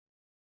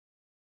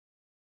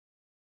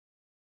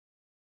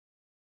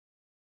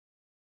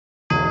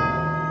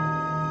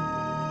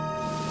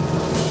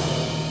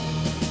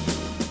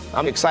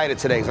I'm excited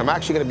today because I'm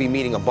actually going to be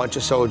meeting a bunch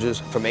of soldiers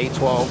from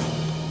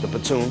 812, the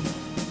platoon.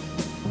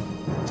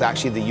 It's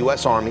actually the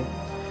U.S. Army.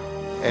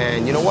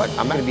 And you know what?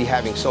 I'm going to be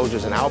having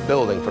soldiers in our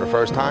building for the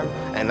first time,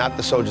 and not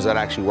the soldiers that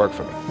actually work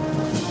for me.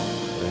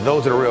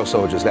 Those are the real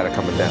soldiers that are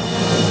coming down.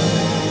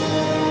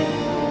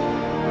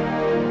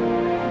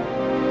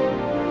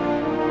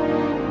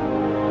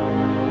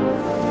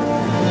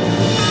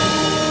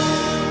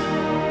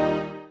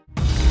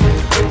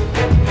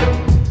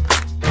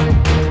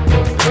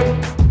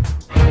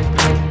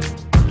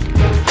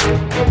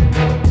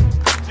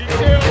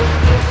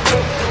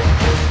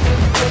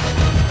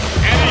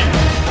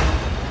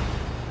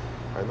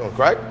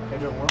 Right? How you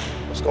doing, well?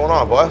 What's going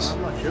on, boss?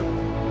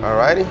 All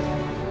righty.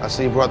 I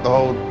see you brought the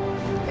whole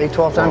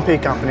 812th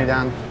MP Company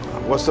down.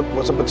 What's the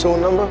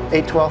platoon number?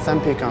 812th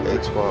MP Company.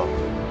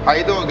 812. How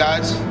you doing,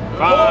 guys?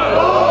 Fine.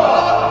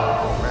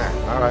 Oh, man.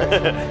 All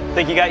right.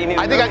 Think you got your new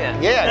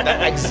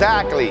yeah,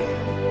 exactly.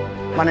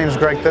 My name is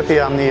Greg Pippi.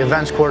 I'm the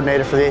events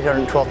coordinator for the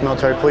 812th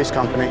Military Police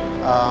Company.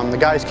 The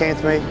guys came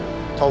to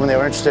me, told me they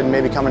were interested in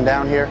maybe coming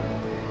down here.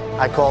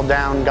 I called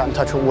down, got in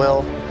touch with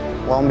Will.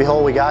 Lo and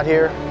behold, we got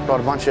here, brought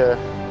a bunch of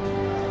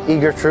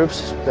eager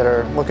troops that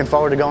are looking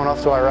forward to going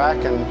off to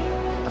Iraq, and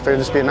I figured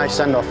this would be a nice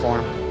send-off for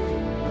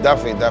them.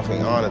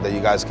 Definitely honored that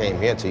you guys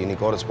came here to Unique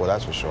Autosport,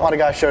 that's for sure. A lot of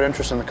guys showed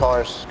interest in the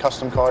cars,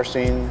 custom car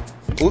scene.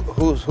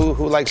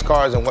 Who likes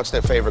cars and what's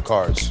their favorite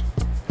cars?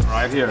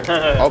 Right here.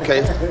 Okay.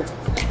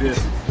 This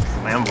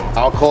Lambo.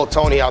 I'll call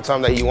Tony, I'll tell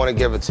him that you want to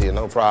give it to you,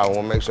 no problem.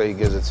 We'll make sure he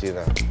gives it to you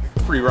now.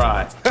 Free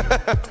ride.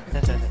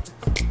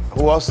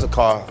 Who else is a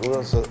car? Who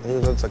else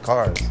are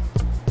cars?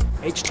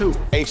 H2.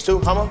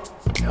 H2, Hummer?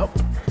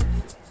 Yep.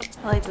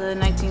 I like the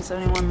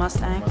 1971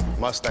 Mustang.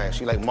 Mustang,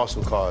 she like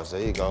muscle cars,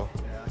 there you go.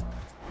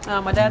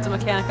 My dad's a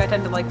mechanic, I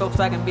tend to like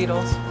Volkswagen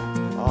Beetles.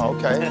 Oh,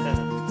 okay.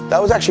 That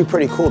was actually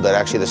pretty cool that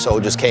actually the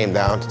soldiers came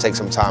down to take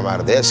some time out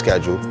of their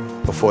schedule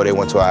before they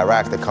went to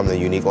Iraq to come to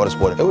Unique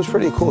Autosport. It was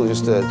pretty cool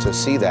just to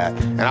see that.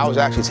 And I was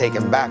actually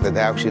taken back that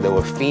there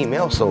were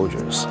female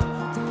soldiers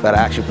that are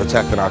actually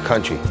protecting our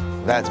country.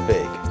 That's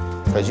big.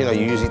 Because, you know,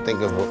 you usually think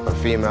of a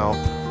female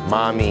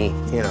mommy,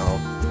 you know,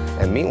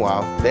 and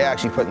meanwhile, they're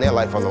actually putting their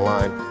life on the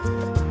line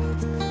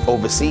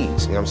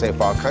overseas, you know what I'm saying,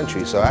 for our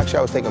country. So actually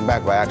I was taken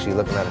back by actually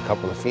looking at a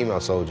couple of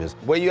female soldiers.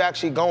 Where you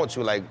actually going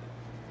to, like?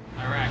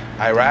 Iraq.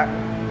 Iraq?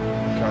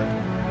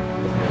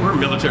 Okay. We're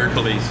military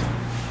police.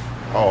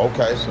 Oh,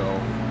 okay. So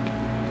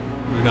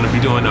we're going to be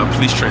doing a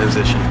police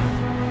transition,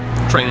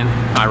 training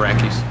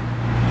Iraqis,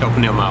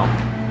 helping them out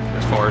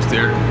as far as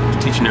their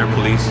teaching their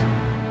police.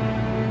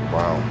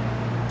 Wow.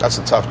 That's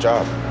a tough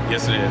job.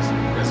 Yes, it is.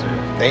 Yes, it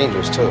is.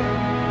 Dangerous, too.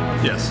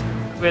 Yes.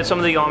 We had some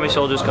of the Army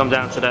soldiers come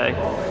down today.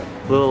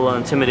 A little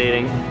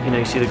intimidating. You know,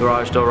 you see the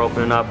garage door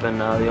opening up and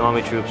the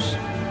Army troops,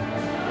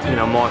 you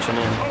know, marching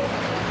in.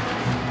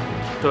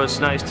 So it's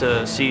nice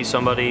to see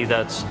somebody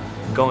that's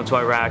going to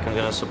Iraq and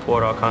going to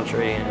support our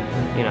country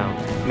and, you know,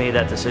 made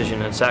that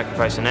decision and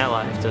sacrificing their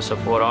life to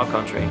support our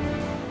country.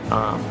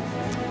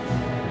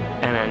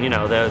 And then, you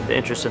know, they're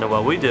interested in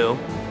what we do.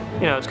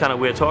 You know, it's kind of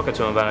weird talking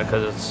to them about it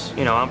because it's,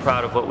 you know, I'm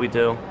proud of what we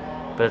do.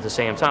 But at the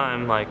same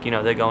time, like, you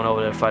know, they're going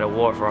over there to fight a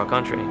war for our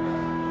country.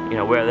 You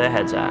know, where their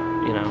head's at,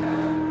 you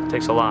know. It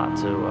takes a lot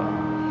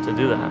to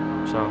do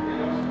that. So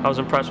I was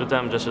impressed with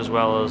them just as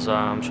well as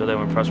I'm sure they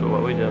were impressed with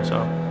what we do.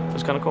 So it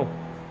was kind of cool.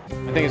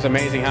 I think it's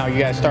amazing how you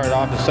guys started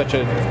off as such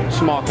a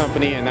small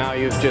company and now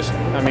you've just,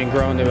 I mean,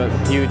 grown to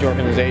a huge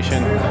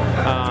organization.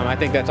 I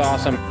think that's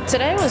awesome.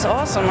 Today was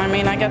awesome. I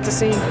mean, I got to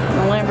see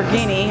the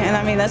Lamborghini, and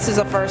I mean, this is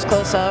a first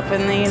close-up,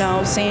 and you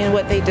know, seeing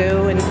what they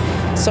do, and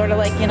sort of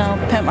like, you know,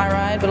 Pimp My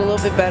Ride, but a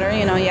little bit better.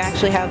 You know, you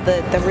actually have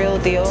the real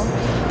deal.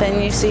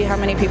 Then you see how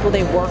many people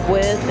they work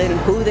with and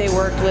who they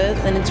worked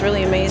with, and it's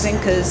really amazing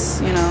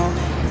because, you know,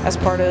 as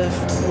part of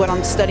what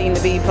I'm studying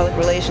to be public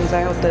relations,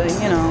 I hope to,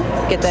 you know,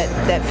 get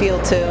that feel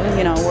too,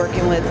 you know,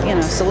 working with, you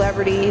know,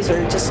 celebrities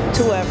or just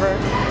whoever.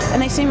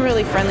 And they seem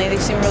really friendly, they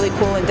seem really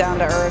cool and down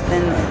to earth,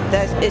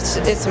 and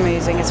it's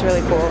amazing, it's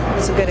really cool.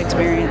 It's a good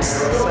experience.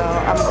 So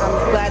I'm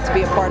glad to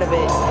be a part of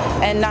it.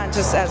 And not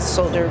just as a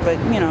soldier, but,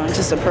 you know,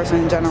 just a person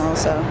in general,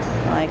 so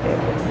I like it.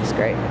 It's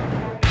great.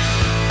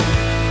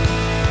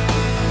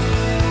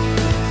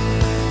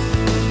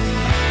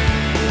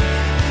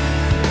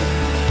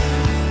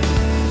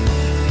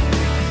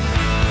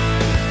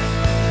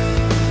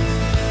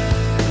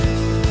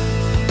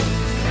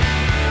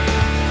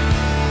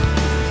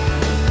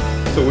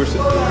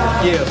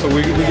 So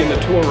we're getting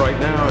a tour right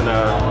now, and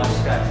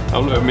I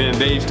don't know, me and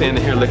Dave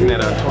standing here looking at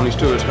Tony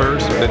Stewart's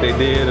hearse that they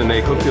did, and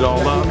they hooked it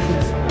all up.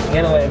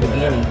 In a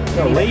Lamborghini.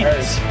 Yo,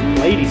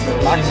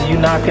 ladies. You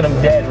knocking them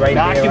dead right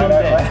Knocking there. them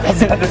dead. I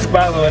said the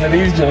spot with one of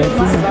these joints.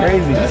 This is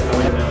crazy.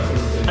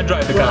 I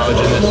drive to college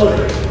in this.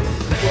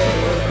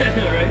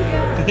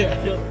 Right?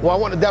 Yeah. Well, I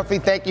want to definitely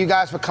thank you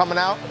guys for coming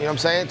out, you know what I'm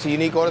saying, to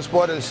Unique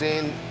Autosport and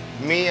seeing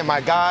me and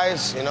my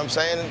guys, you know what I'm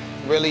saying,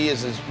 really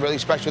is a really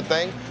special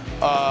thing.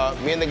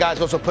 Me and the guys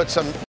also put some